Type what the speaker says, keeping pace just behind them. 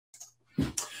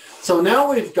So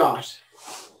now we've got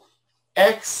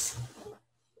x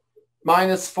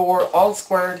minus 4 all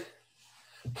squared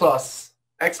plus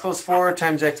x plus 4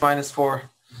 times x minus 4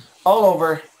 all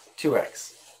over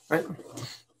 2x, right?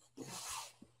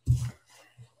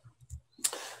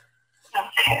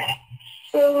 Okay.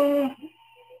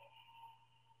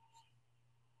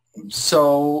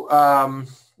 So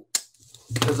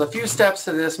there's a few steps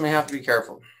to this, may have to be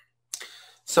careful.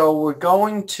 So we're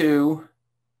going to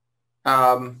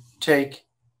take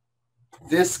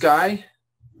this guy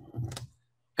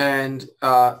and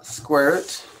square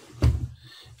it,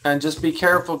 and just be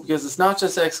careful because it's not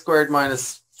just x squared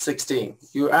minus 16.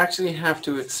 You actually have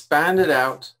to expand it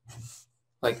out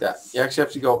like that. You actually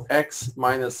have to go x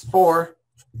minus 4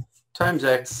 times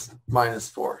x minus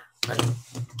 4. Right?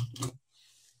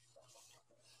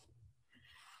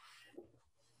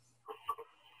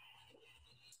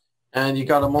 And you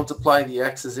got to multiply the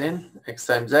x's in, x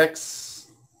times x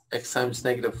times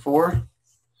negative 4.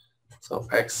 So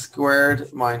x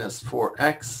squared minus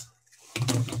 4x.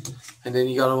 And then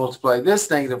you got to multiply this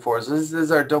negative 4. So this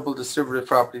is our double distributive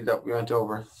property that we went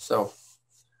over. So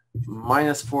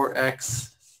minus 4x,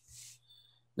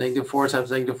 negative 4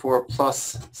 times negative 4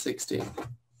 plus 16.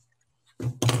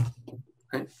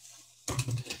 Right?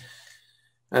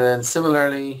 And then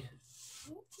similarly,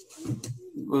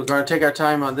 we're going to take our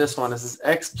time on this one. This is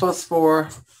x plus 4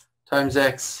 times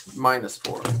x minus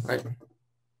 4, right?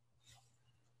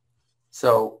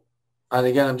 So, and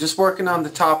again, I'm just working on the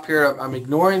top here. I'm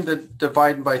ignoring the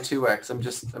dividing by 2x. I'm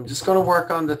just going to work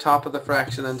on the top of the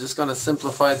fraction. I'm just going to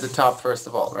simplify the top first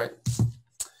of all, right?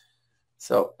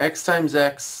 So x times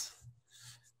x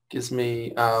gives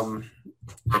me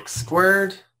x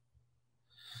squared.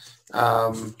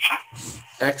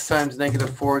 X times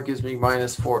negative 4 gives me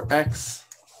minus 4x.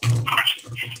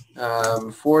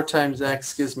 4 times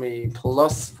x gives me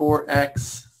plus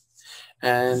 4x.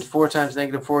 And 4 times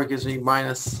negative 4 gives me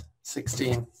minus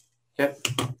 16. Okay.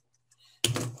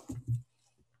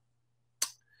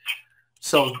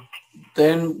 So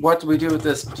then what do we do with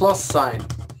this plus sign,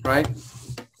 right?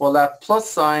 Well, that plus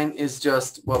sign is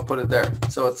just, well, put it there.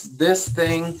 So it's this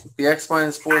thing, the x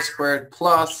minus 4 squared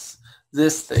plus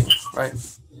this thing, right?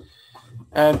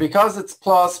 And because it's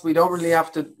plus, we don't really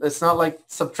have to, it's not like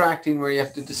subtracting where you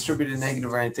have to distribute a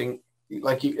negative or anything.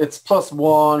 Like it's plus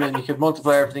 1 and you could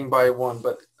multiply everything by 1,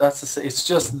 but it's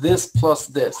just this plus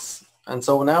this. And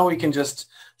so now we can just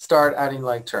start adding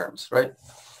like terms, right?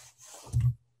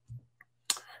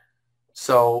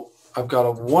 So I've got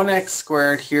a 1x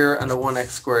squared here and a 1x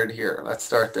squared here. Let's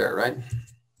start there, right?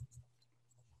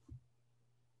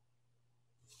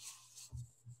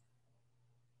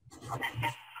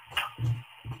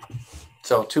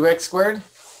 So 2x squared.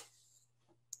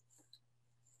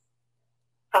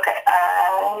 Okay.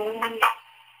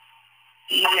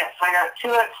 Yes, I got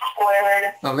 2x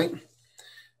squared. Lovely.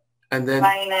 And then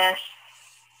minus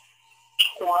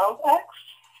 12x.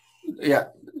 Yeah,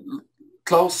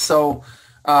 close. So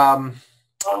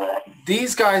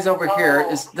these guys over here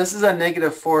this is a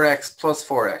negative 4x plus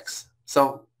 4x.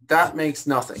 So that makes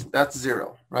nothing. That's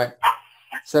 0, right?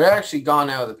 So they're actually gone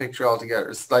out of the picture altogether.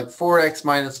 It's like 4x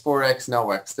minus 4x,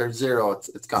 no x. They're 0.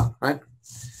 It's gone, right?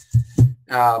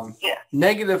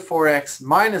 Negative 4x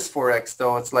minus 4x,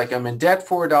 though, it's like I'm in debt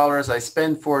 $4. I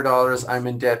spend $4. I'm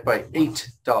in debt by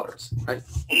 $8, right?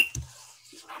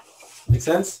 Make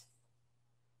sense?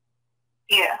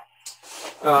 Yeah.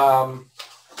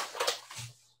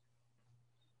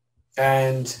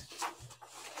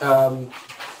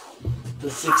 The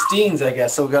 16s, I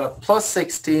guess. So we've got a plus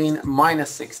 16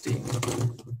 minus 16.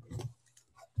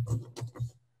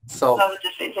 So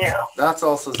that's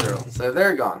also 0. So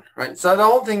they're gone, right? So the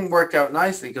whole thing worked out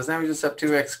nicely because now we just have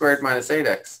 2x squared minus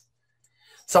 8x.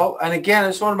 So, and again, I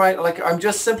just want to I'm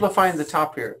just simplifying the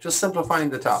top here. Just simplifying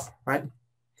the top, right?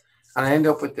 And I end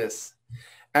up with this.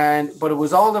 But it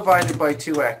was all divided by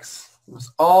 2x. It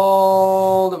was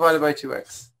all divided by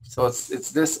 2x. So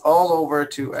it's this all over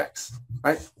 2x,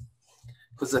 right?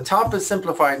 Because the top is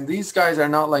simplified, and these guys are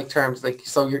not like terms.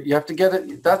 So you have to get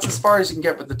it. That's as far as you can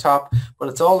get with the top, but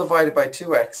it's all divided by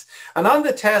 2x. And on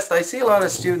the test, I see a lot of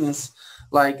students,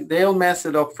 they'll mess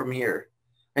it up from here.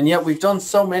 And yet we've done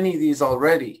so many of these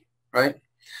already, right?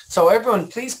 So everyone,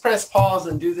 please press pause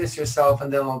and do this yourself,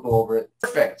 and then I'll go over it.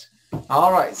 Perfect.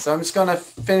 All right, so I'm just going to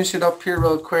finish it up here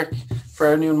real quick for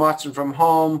anyone watching from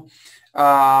home.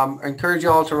 I encourage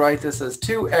you all to write this as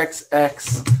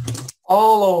 2xx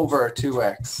all over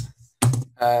 2x.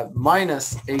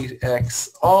 minus 8x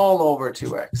all over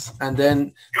 2x. And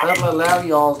then that'll allow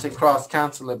you all to cross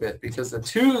cancel a bit because the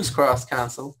 2's cross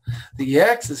cancel, the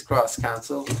x's cross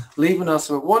cancel, leaving us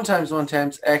with 1 times 1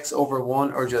 times x over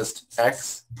 1, or just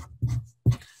x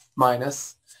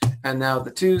minus. And now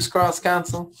the 2's cross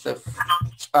cancel,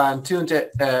 and 2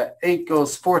 into 8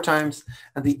 goes 4 times,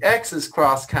 and the x's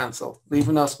cross cancel,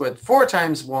 leaving us with 4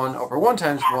 times 1 over 1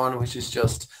 times 1, which is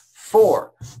just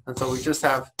 4. And so we just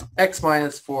have x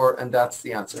minus 4, and that's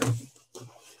the answer.